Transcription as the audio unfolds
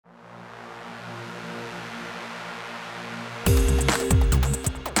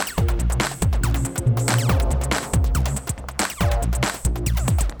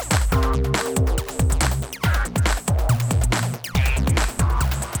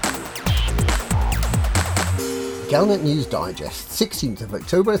Galnet News Digest, 16th of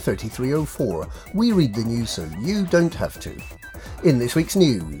October 3304. We read the news so you don't have to. In this week's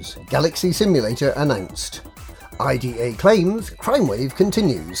news, Galaxy Simulator announced. IDA claims crime wave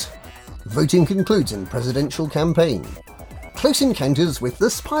continues. Voting concludes in presidential campaign. Close encounters with the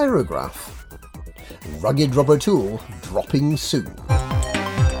Spirograph. Rugged rubber tool dropping soon.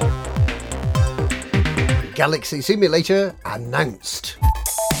 Galaxy Simulator announced.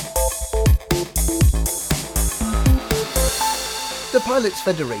 The Pilots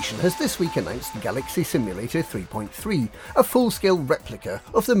Federation has this week announced Galaxy Simulator 3.3, a full-scale replica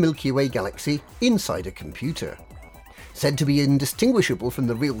of the Milky Way galaxy inside a computer. Said to be indistinguishable from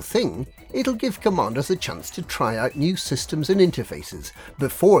the real thing, it'll give commanders a chance to try out new systems and interfaces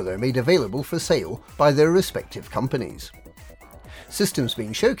before they're made available for sale by their respective companies. Systems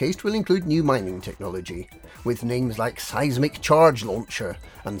being showcased will include new mining technology, with names like Seismic Charge Launcher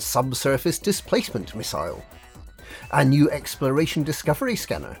and Subsurface Displacement Missile. A new Exploration Discovery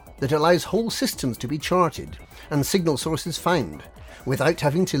Scanner that allows whole systems to be charted and signal sources found, without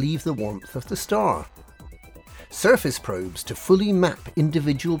having to leave the warmth of the star. Surface probes to fully map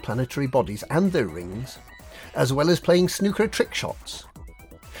individual planetary bodies and their rings, as well as playing snooker trick shots.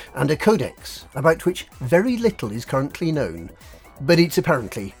 And a codex about which very little is currently known, but it's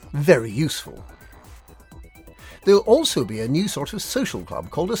apparently very useful. There'll also be a new sort of social club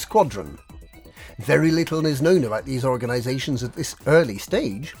called a squadron. Very little is known about these organisations at this early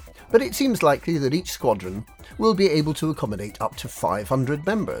stage, but it seems likely that each squadron will be able to accommodate up to 500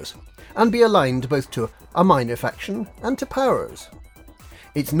 members, and be aligned both to a minor faction and to powers.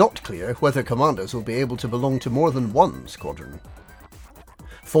 It's not clear whether commanders will be able to belong to more than one squadron.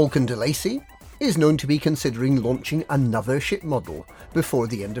 Falcon de Lacy is known to be considering launching another ship model before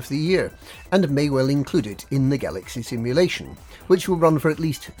the end of the year, and may well include it in the Galaxy simulation, which will run for at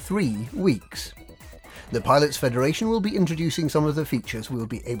least 3 weeks. The Pilots Federation will be introducing some of the features we'll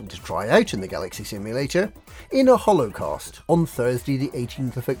be able to try out in the Galaxy Simulator in a holocast on Thursday the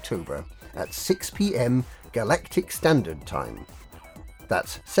 18th of October at 6 PM Galactic Standard Time.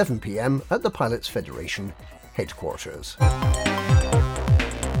 That's 7 PM at the Pilots Federation headquarters.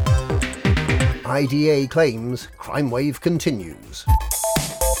 IDA claims crime wave continues.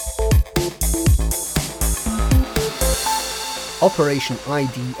 Operation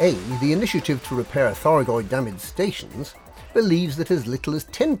IDA, the initiative to repair Thargoid damaged stations, believes that as little as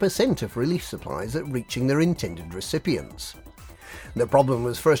 10% of relief supplies are reaching their intended recipients. The problem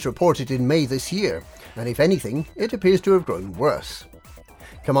was first reported in May this year, and if anything, it appears to have grown worse.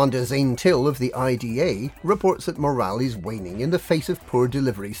 Commander Zane Till of the IDA reports that morale is waning in the face of poor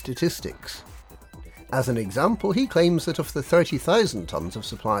delivery statistics. As an example, he claims that of the 30,000 tonnes of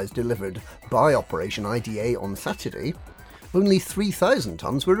supplies delivered by Operation IDA on Saturday, only 3,000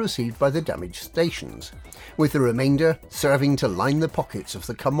 tonnes were received by the damaged stations, with the remainder serving to line the pockets of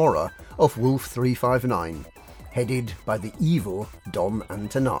the Camorra of Wolf 359, headed by the evil Don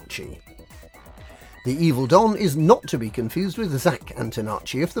Antonacci. The evil Don is not to be confused with Zach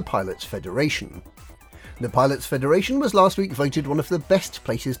Antonacci of the Pilots Federation. The Pilots Federation was last week voted one of the best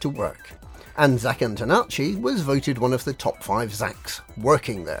places to work, and Zach Antonacci was voted one of the top 5 Zachs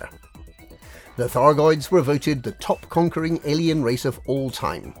working there. The Thargoids were voted the top conquering alien race of all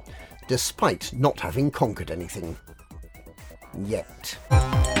time, despite not having conquered anything. Yet.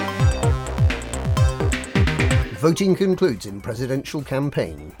 Voting concludes in presidential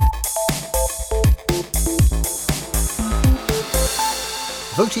campaign.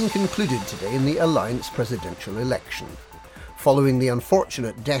 Voting concluded today in the Alliance presidential election. Following the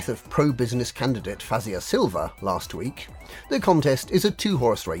unfortunate death of pro-business candidate Fazia Silva last week, the contest is a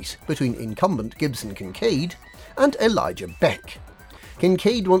 2-horse race between incumbent Gibson Kincaid and Elijah Beck.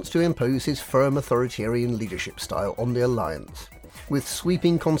 Kincaid wants to impose his firm authoritarian leadership style on the Alliance, with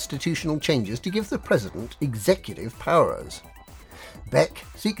sweeping constitutional changes to give the President executive powers. Beck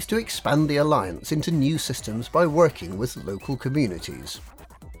seeks to expand the Alliance into new systems by working with local communities.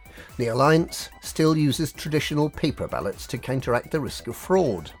 The Alliance still uses traditional paper ballots to counteract the risk of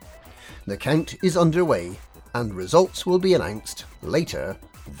fraud. The count is underway, and results will be announced later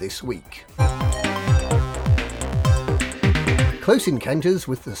this week. Close encounters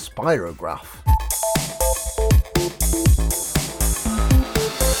with the Spirograph.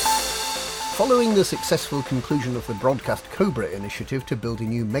 Following the successful conclusion of the Broadcast Cobra initiative to build a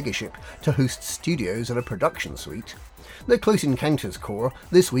new megaship to host studios and a production suite, the Close Encounters Corps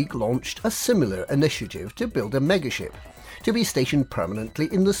this week launched a similar initiative to build a megaship to be stationed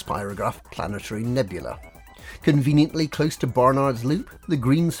permanently in the Spirograph planetary nebula. Conveniently close to Barnard's Loop, the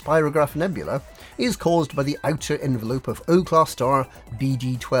green Spirograph Nebula is caused by the outer envelope of O-class star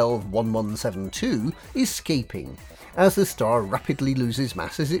BD121172 escaping, as the star rapidly loses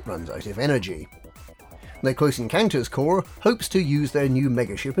mass as it runs out of energy. The Close Encounters Corps hopes to use their new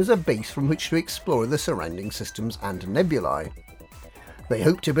megaship as a base from which to explore the surrounding systems and nebulae. They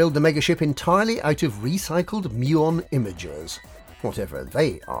hope to build the megaship entirely out of recycled muon imagers, whatever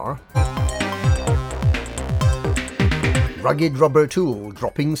they are. Rugged rubber tool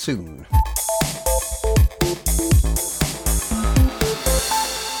dropping soon.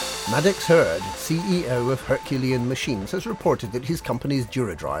 Maddox Hurd, CEO of Herculean Machines, has reported that his company's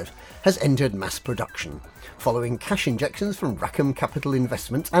DuraDrive has entered mass production, following cash injections from Rackham Capital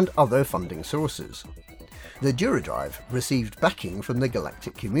Investments and other funding sources. The DuraDrive received backing from the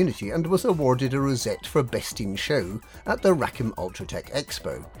galactic community and was awarded a rosette for Best in Show at the Rackham Ultratech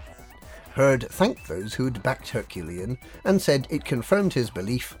Expo. Hurd thanked those who had backed Herculean and said it confirmed his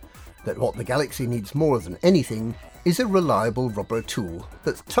belief that what the galaxy needs more than anything is a reliable rubber tool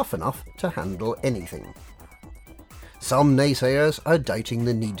that's tough enough to handle anything. Some naysayers are doubting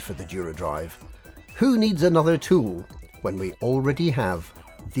the need for the DuraDrive. Who needs another tool when we already have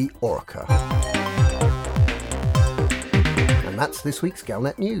the Orca? And that's this week's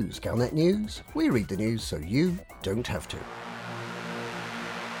Galnet News. Galnet News, we read the news so you don't have to.